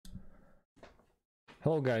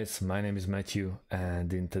Hello guys, my name is Matthew,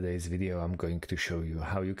 and in today's video I'm going to show you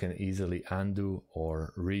how you can easily undo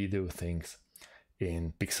or redo things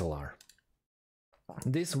in Pixlr.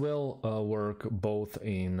 This will work both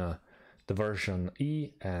in the version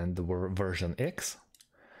E and the version X,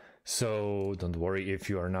 so don't worry if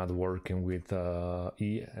you are not working with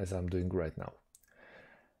E as I'm doing right now.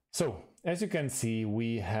 So as you can see,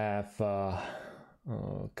 we have a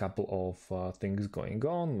couple of things going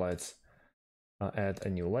on. Let's add a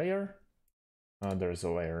new layer. There's a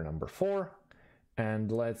layer number 4,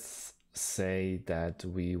 and let's say that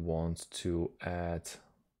we want to add,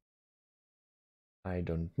 I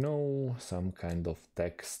don't know, some kind of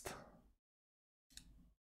text.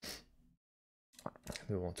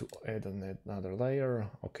 We want to add another layer.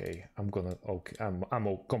 Okay, I'm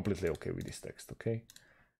completely okay with this text. Okay,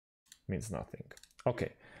 means nothing.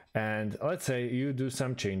 Okay, and let's say you do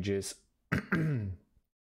some changes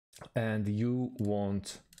and you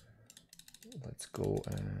want, let's go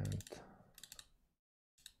and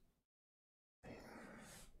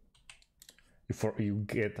before you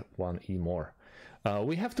get one E more,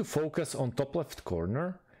 we have to focus on top left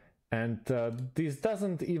corner, and this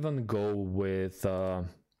doesn't even go with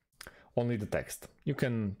only the text. You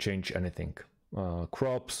can change anything,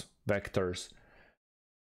 crops, vectors,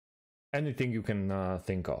 anything you can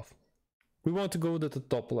think of. We want to go to the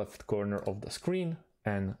top left corner of the screen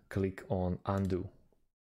and click on undo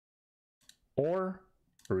or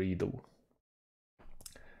redo.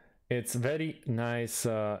 It's very nice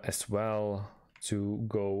as well to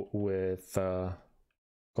go with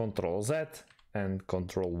Ctrl Z and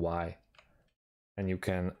Ctrl Y, and you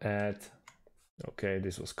can add, okay,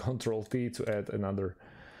 this was Ctrl T to add another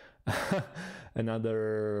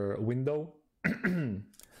another window.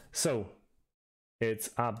 So it's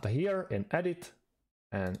up here in edit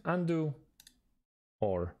and undo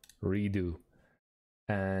or redo,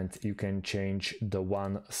 and you can change the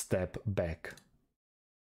one step back.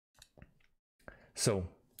 So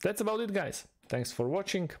that's about it, guys. Thanks for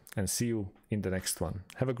watching and see you in the next one.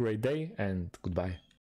 Have a great day and goodbye.